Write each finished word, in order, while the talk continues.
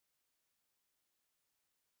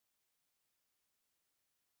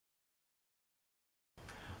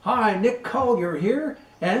Hi, Nick Collier here,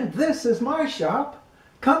 and this is my shop.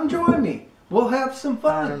 Come join me. We'll have some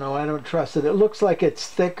fun. I don't know, I don't trust it. It looks like it's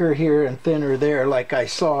thicker here and thinner there, like I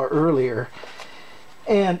saw earlier.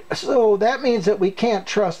 And so that means that we can't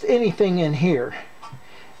trust anything in here.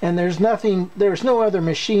 And there's no other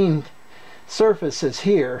machined surfaces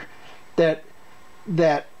here that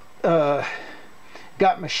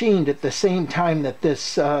got machined at the same time that this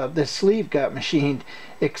sleeve got machined,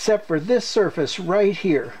 except for this surface right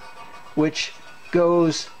here, which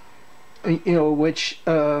goes, which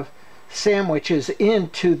sandwiches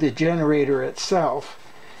into the generator itself.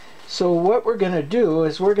 So what we're going to do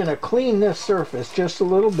is we're going to clean this surface just a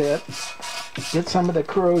little bit, get some of the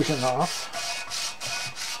corrosion off.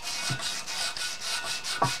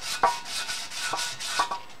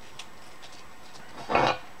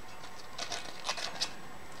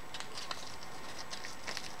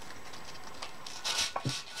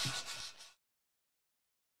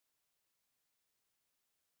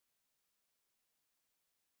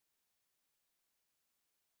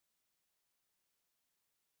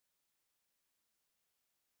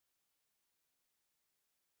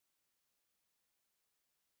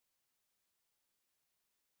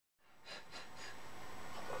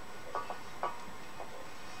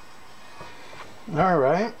 All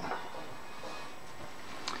right,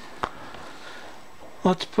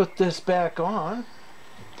 let's put this back on.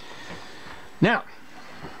 Now,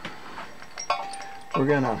 we're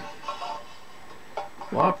gonna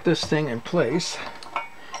lock this thing in place,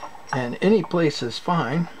 and any place is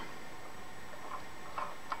fine.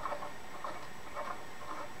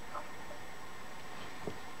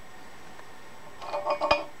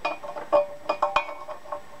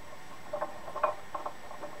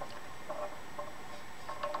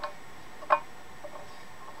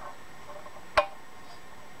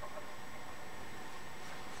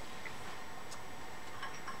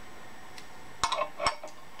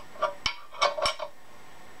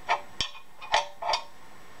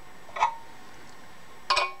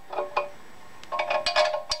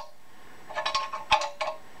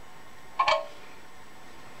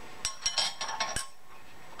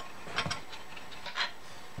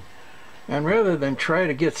 And rather than try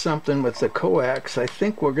to get something with the coax, I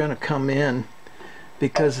think we're going to come in,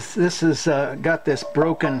 because this has got this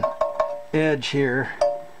broken edge here,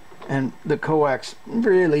 and the coax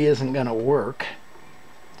really isn't going to work.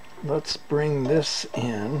 Let's bring this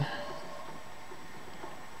in.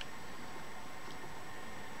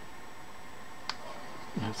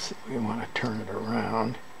 We want to turn it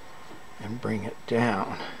around and bring it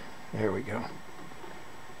down. There we go.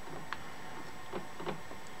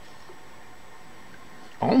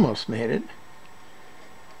 Almost made it.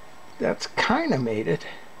 That's kind of made it.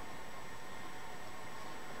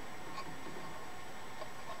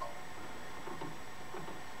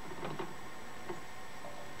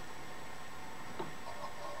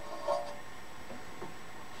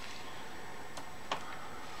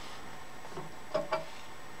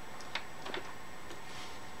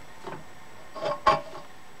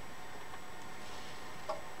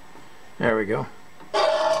 There we go.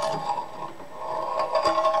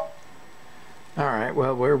 Alright,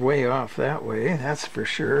 well, we're way off that way, that's for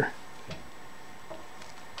sure.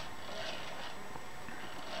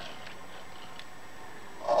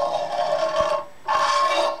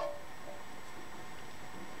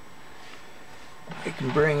 I can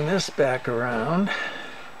bring this back around.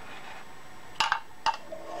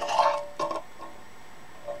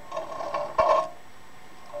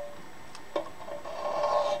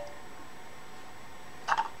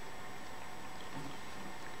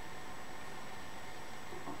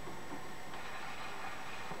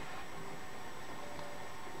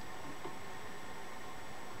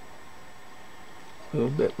 A little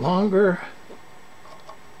bit longer.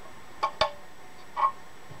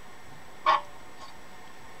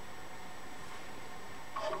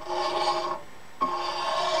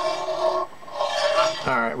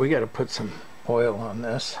 Alright, we got to put some oil on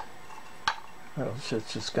this, or else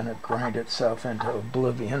it's just going to grind itself into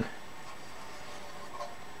oblivion.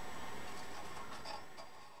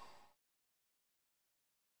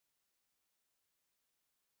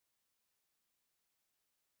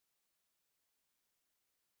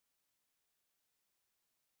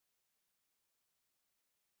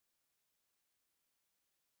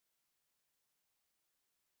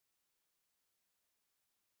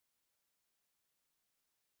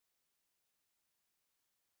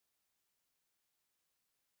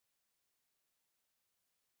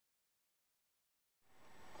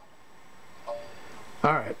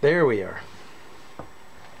 All right, there we are.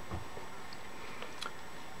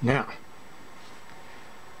 Now,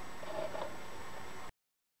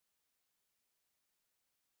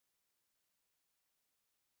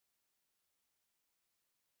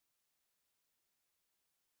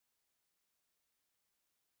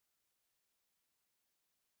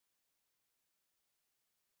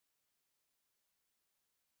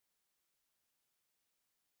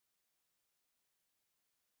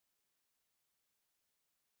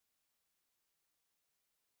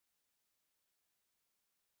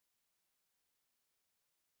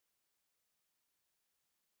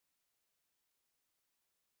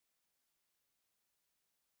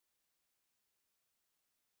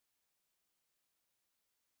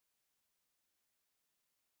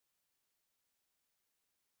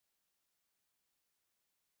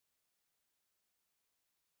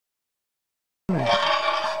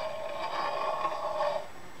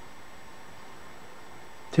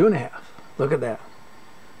 2.5. Look at that.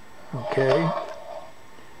 Okay.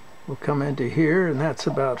 We'll come into here, and that's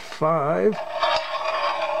about 5.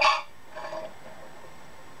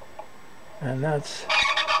 And that's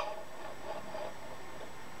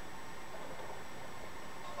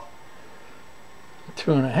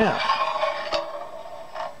 2.5.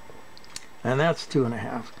 And that's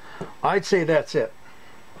 2.5. I'd say that's it.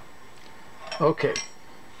 Okay.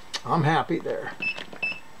 I'm happy there.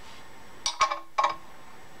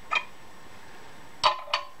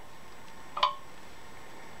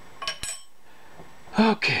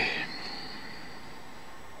 Okay.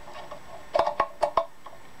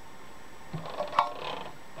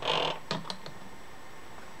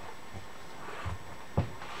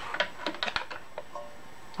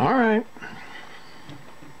 All right.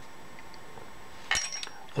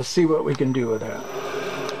 Let's see what we can do with that.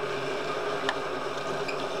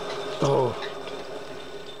 Oh.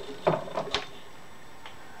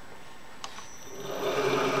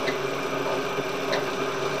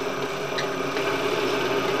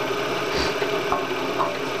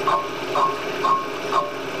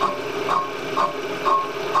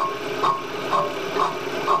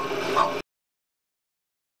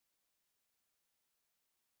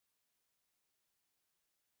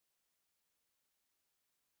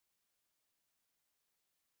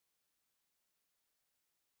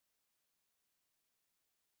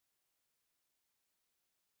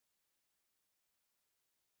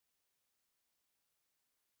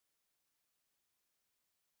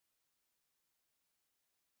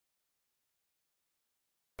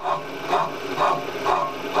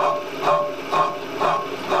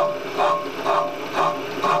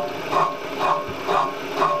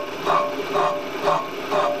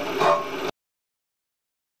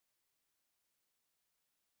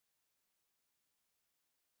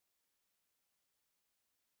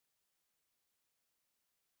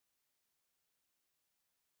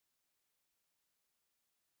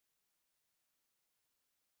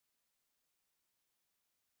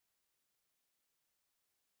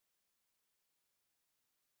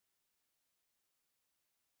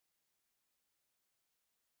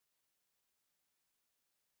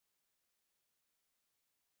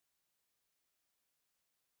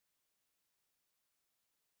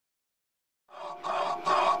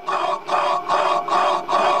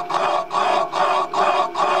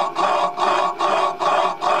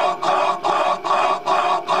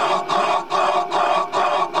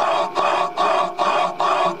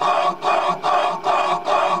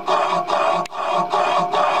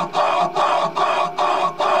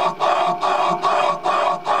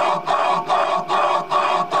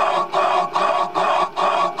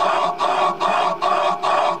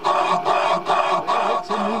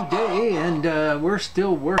 We're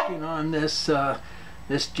still working on this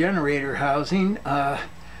this generator housing.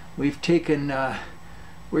 We've taken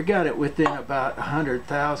we got it within about 100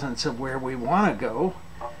 thousandths of where we want to go.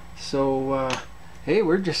 So hey,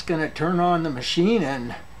 we're just gonna turn on the machine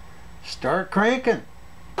and start cranking.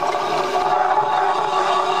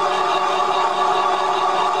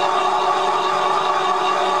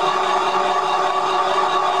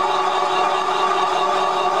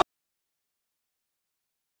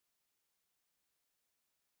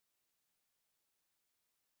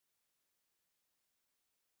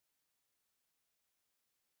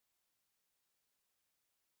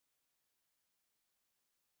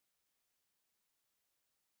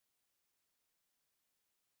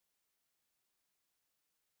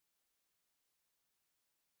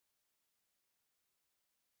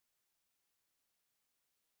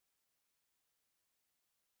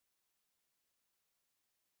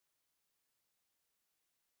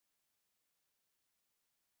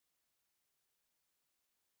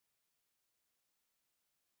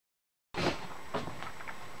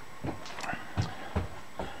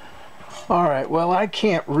 All right, well, I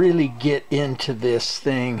can't really get into this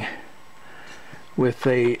thing with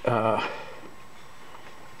a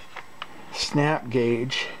snap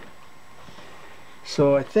gauge.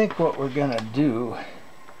 So I think what we're gonna do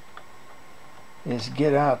is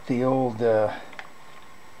get out the old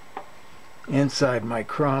inside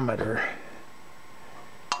micrometer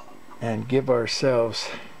and give ourselves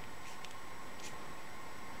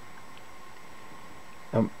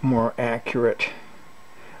a more accurate,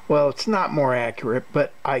 well, it's not more accurate,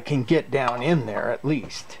 but I can get down in there at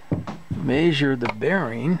least. Measure the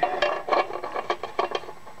bearing.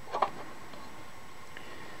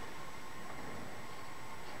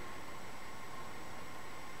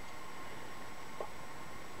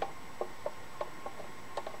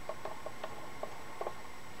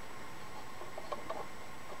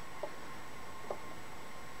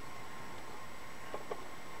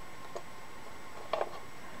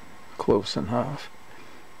 close enough.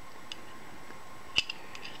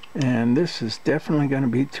 And this is definitely going to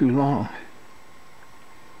be too long.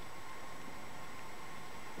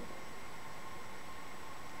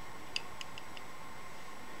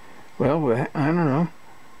 Well, I don't know.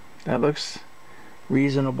 That looks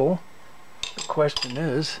reasonable. The question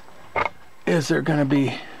is there going to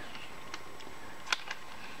be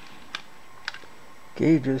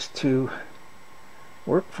gauges to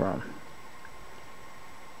work from?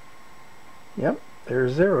 Yep,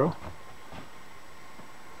 there's 0.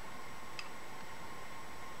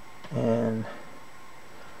 And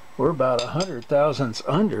we're about 100 thousandths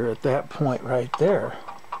under at that point right there.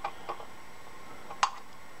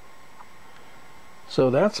 So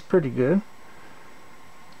that's pretty good.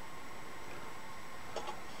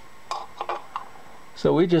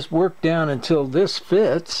 So we just work down until this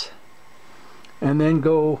fits, and then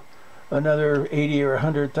go another 80 or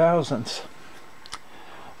 100 thousandths.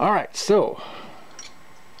 All right, so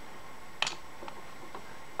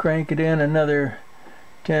crank it in another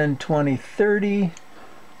 10, 20, 30,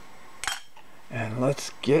 and let's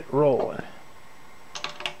get rolling.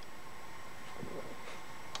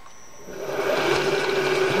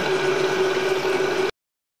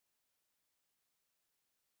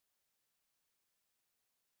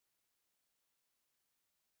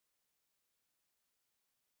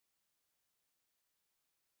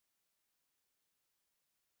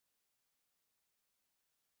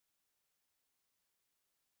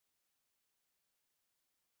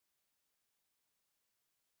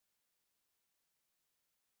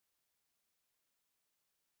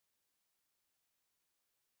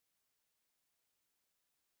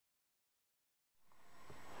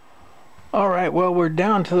 Alright, well, we're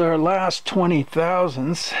down to our last 20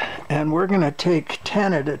 thousandths, and we're going to take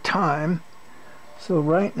 10 at a time. So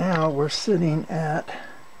right now we're sitting at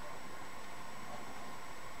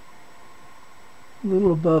a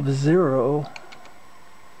little above 0.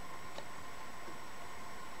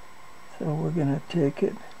 So we're going to take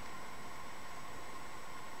it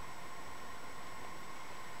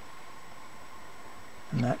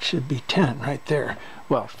and that should be 10 right there.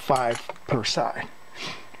 Well, 5 per side.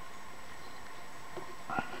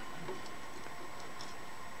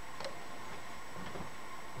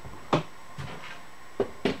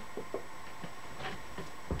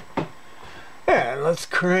 And let's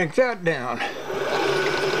crank that down.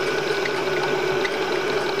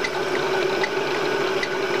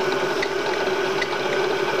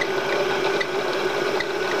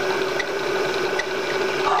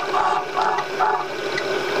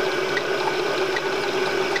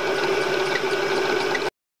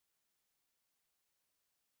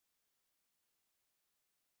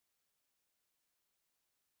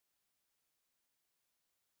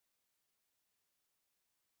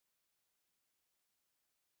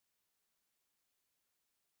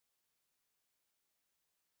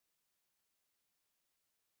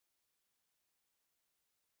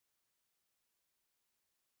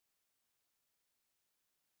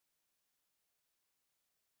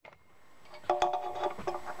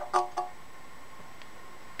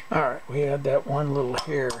 Alright, we had that one little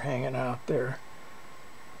hair hanging out there.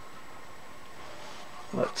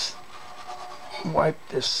 Let's wipe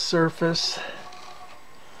this surface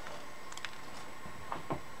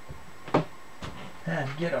and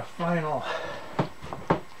get a final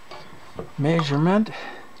measurement.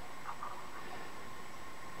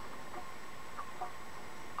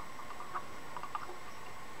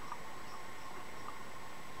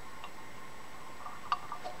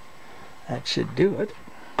 That should do it.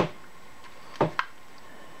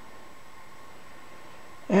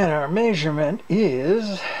 And our measurement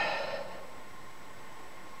is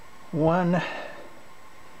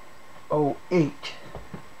 108.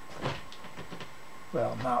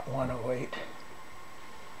 Well, not 108.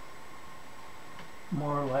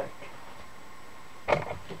 More like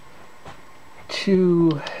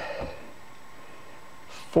 2,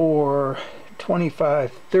 4,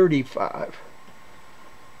 25, 35.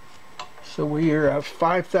 So we are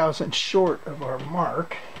 5 thousandths short of our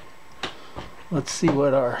mark. Let's see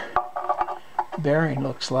what our bearing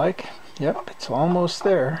looks like. Yep, it's almost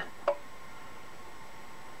there.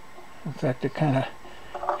 In fact, it kind of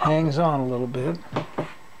hangs on a little bit.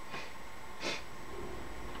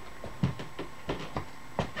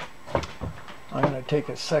 I'm going to take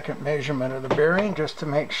a second measurement of the bearing just to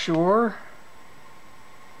make sure.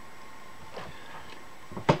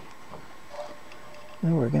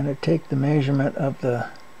 Then we're going to take the measurement of the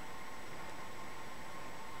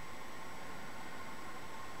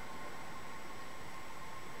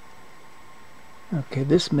okay,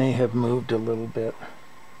 this may have moved a little bit.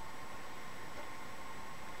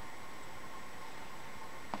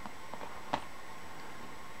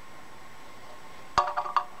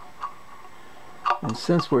 And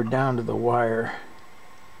since we're down to the wire,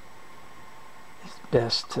 it's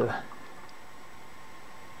best to...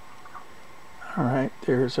 Alright,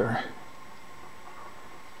 there's our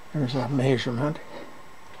measurement.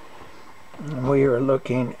 And we are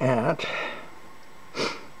looking at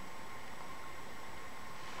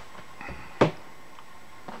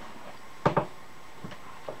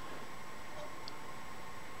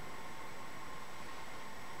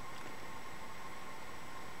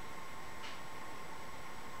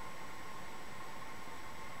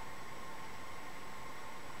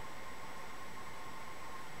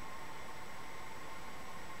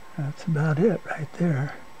that's about it right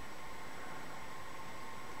there.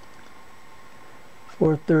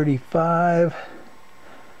 435,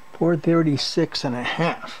 436 and a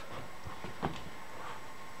half.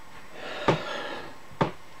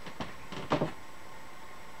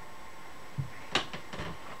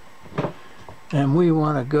 And we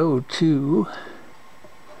want to go to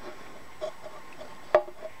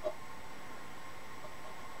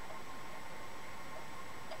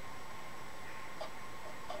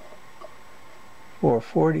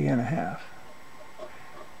 440 and a half.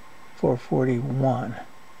 441.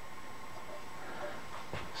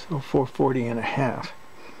 So 440 and a half.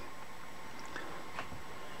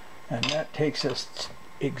 And that takes us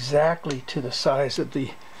exactly to the size of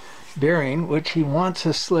the bearing, which he wants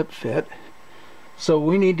a slip fit. So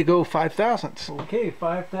we need to go 5 thousandths. Okay,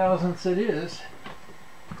 5 thousandths it is.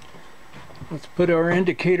 Let's put our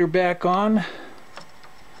indicator back on.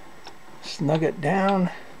 Snug it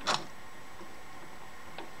down.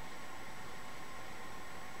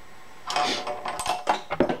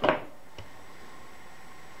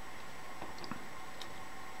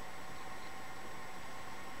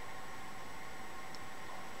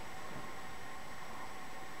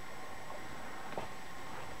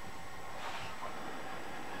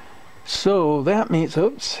 So that means,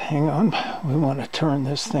 oops, hang on, we want to turn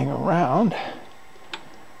this thing around.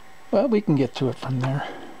 Well, we can get to it from there.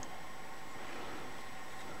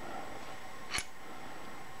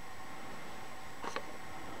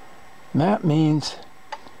 And that means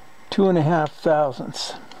 2.5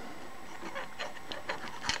 thousandths.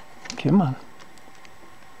 Come on.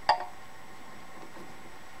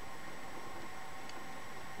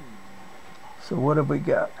 So what have we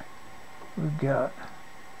got? We've got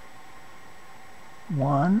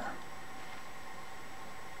 1,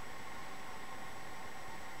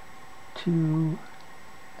 2.5,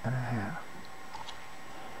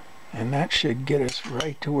 and that should get us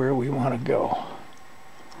right to where we want to go.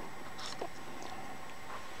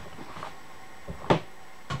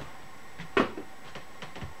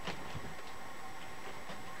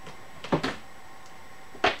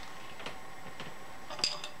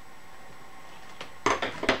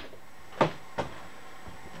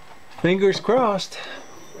 Fingers crossed.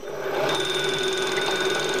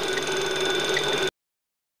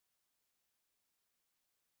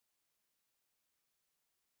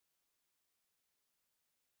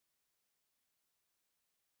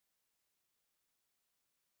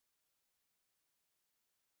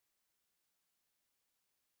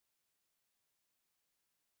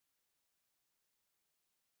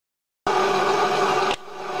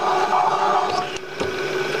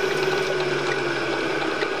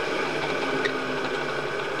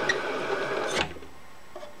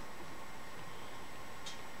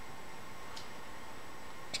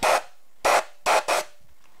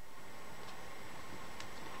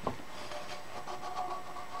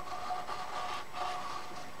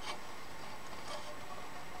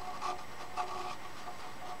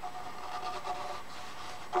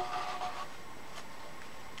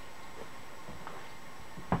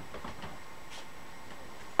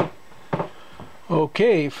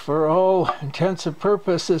 Okay, for all intents and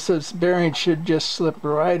purposes, this bearing should just slip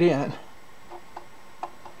right in.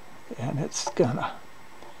 And it's gonna.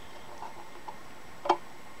 A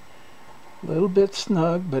little bit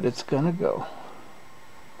snug, but it's gonna go.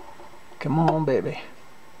 Come on, baby.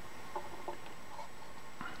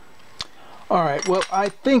 Alright, well, I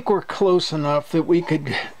think we're close enough that we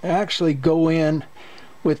could actually go in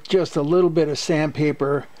with just a little bit of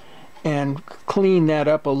sandpaper and clean that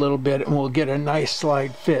up a little bit, and we'll get a nice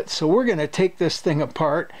slide fit. So we're going to take this thing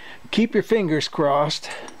apart. Keep your fingers crossed,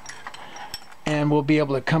 and we'll be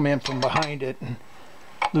able to come in from behind it and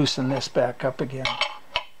loosen this back up again.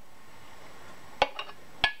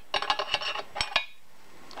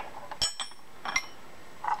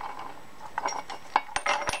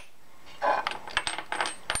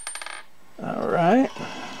 All right.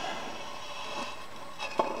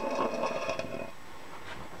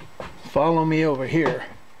 Follow me over here.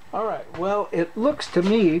 All right, well, it looks to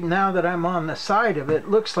me, now that I'm on the side of it,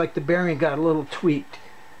 looks like the bearing got a little tweaked.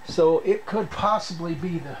 So it could possibly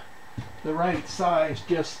be the right size,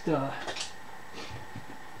 just a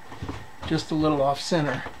little off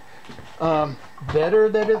center. Better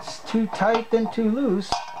that it's too tight than too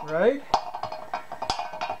loose, right?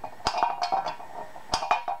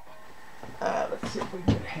 Let's see if we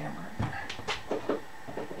can get a hammer in there.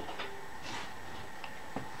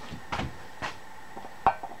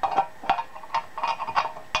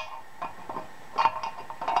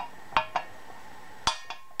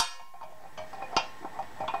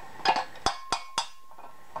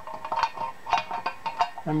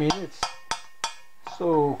 I mean, it's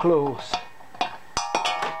so close.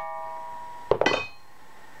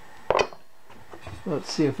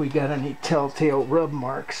 Let's see if we got any telltale rub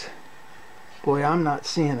marks. Boy, I'm not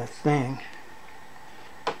seeing a thing.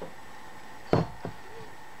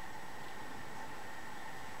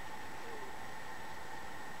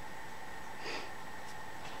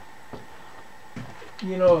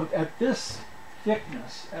 You know, at this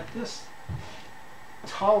thickness, at this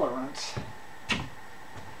tolerance,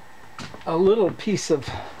 a little piece of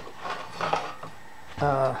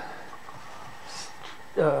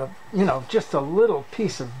you know, just a little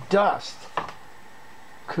piece of dust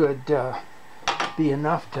could be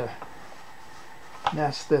enough to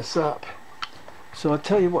mess this up. So I'll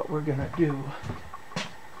tell you what we're gonna do.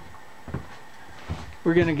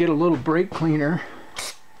 We're gonna get a little brake cleaner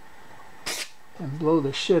and blow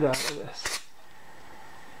the shit out of this.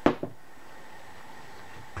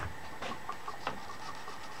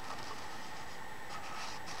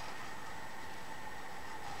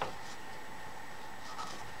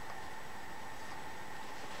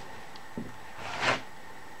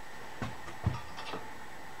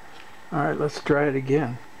 All right, let's try it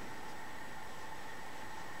again.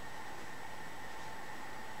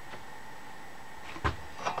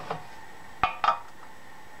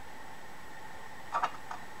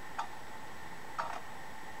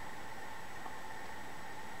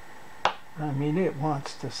 I mean, it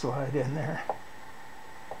wants to slide in there.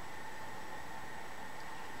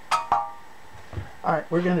 All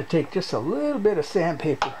right, we're going to take just a little bit of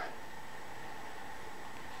sandpaper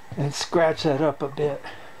and scratch that up a bit.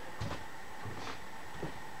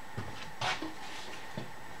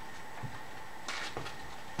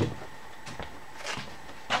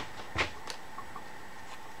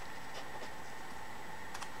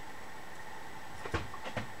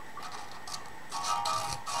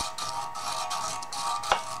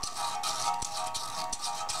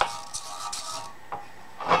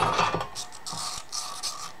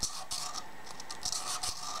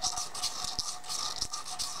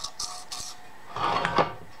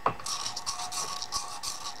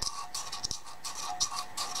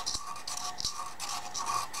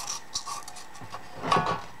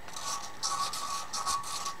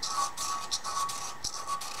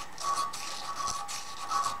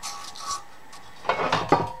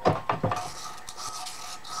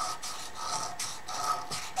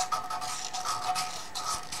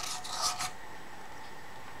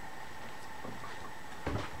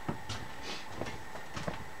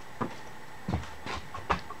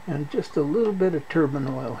 And just a little bit of turbine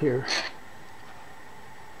oil here.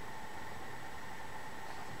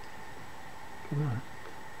 Come on.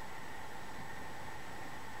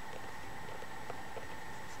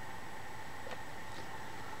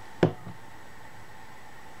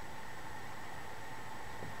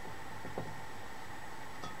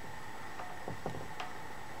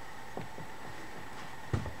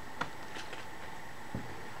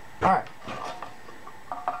 All right.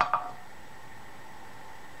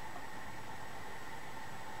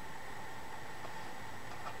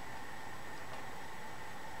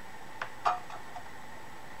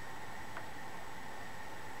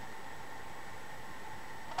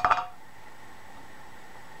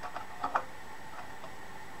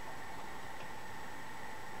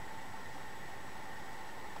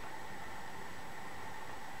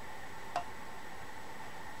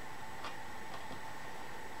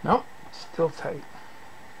 Nope, still tight.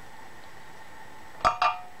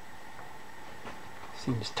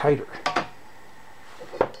 Seems tighter.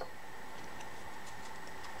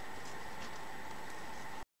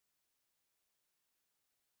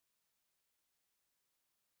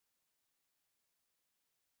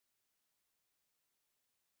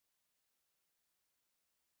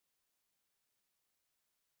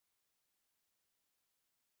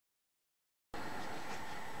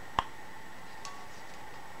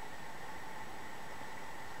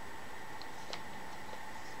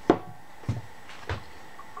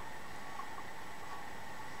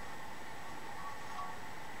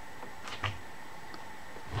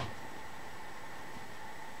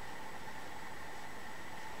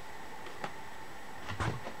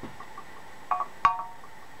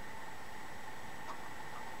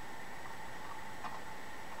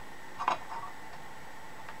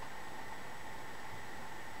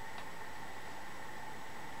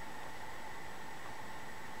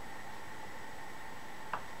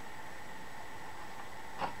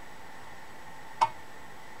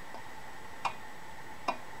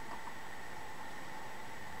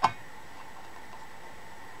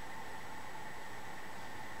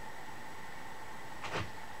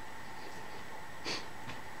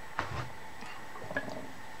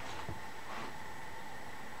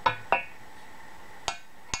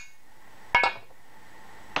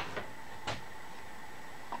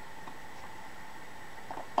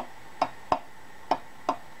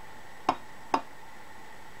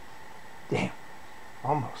 Damn,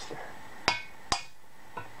 almost there.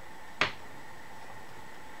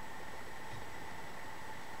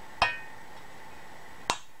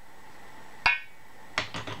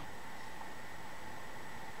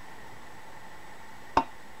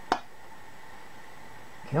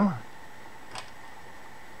 Come on.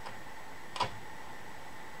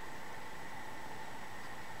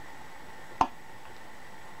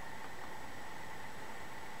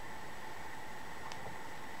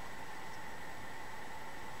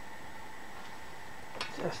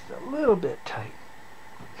 Just a little bit tight.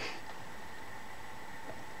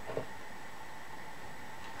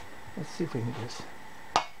 Let's see if we can just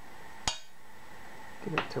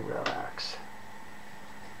get it to relax.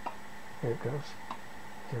 There it goes.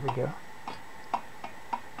 There we go.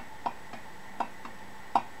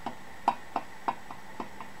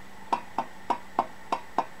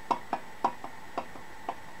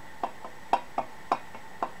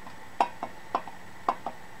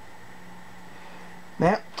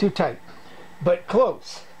 Nah, too tight, but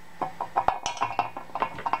close.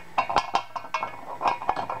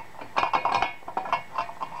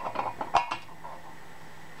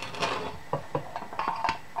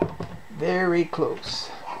 Very close.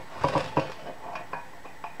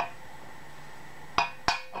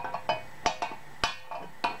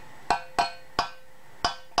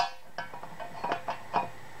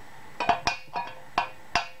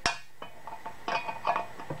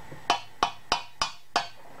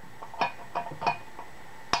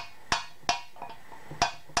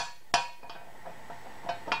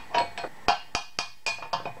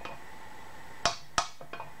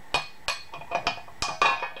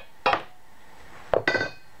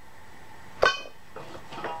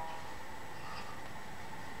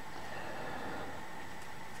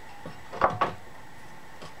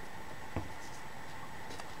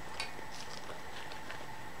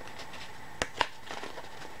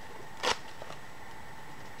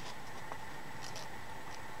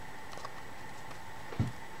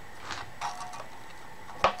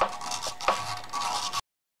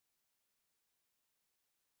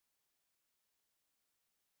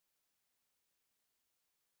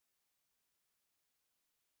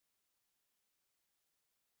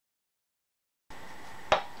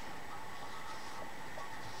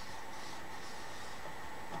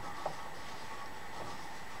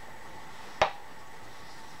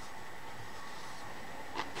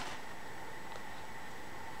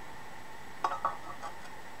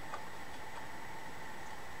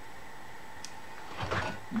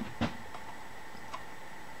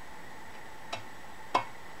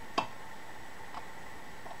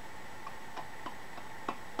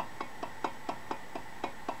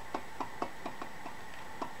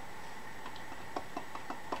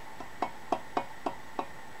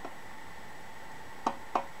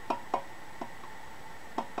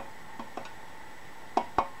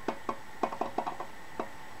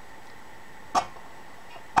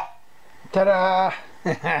 Ta-da!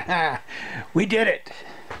 We did it!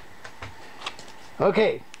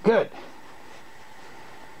 Okay, good.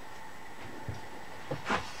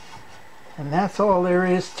 And that's all there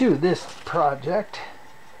is to this project.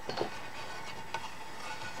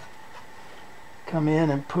 Come in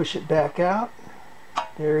and push it back out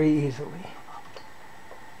very easily.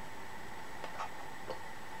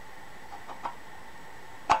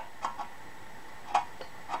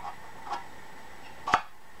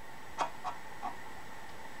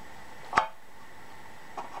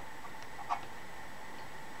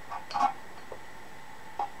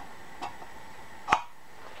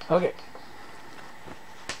 Okay.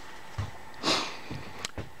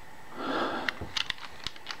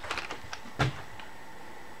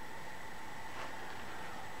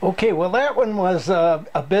 Okay, well that one was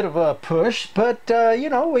a bit of a push, but you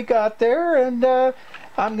know, we got there, and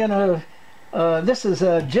I'm gonna, this is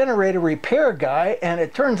a generator repair guy, and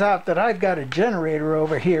it turns out that I've got a generator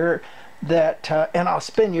over here that, and I'll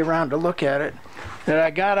spin you around to look at it, that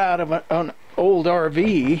I got out of an old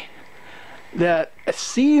RV that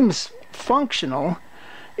seems functional.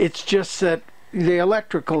 It's just that the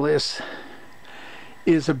electrical is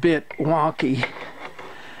a bit wonky.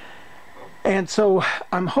 And so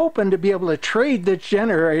I'm hoping to be able to trade this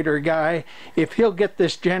generator guy if he'll get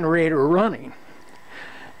this generator running.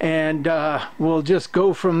 And we'll just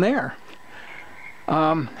go from there.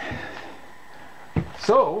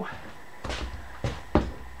 So,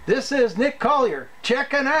 this is Nick Collier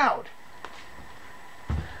checking out.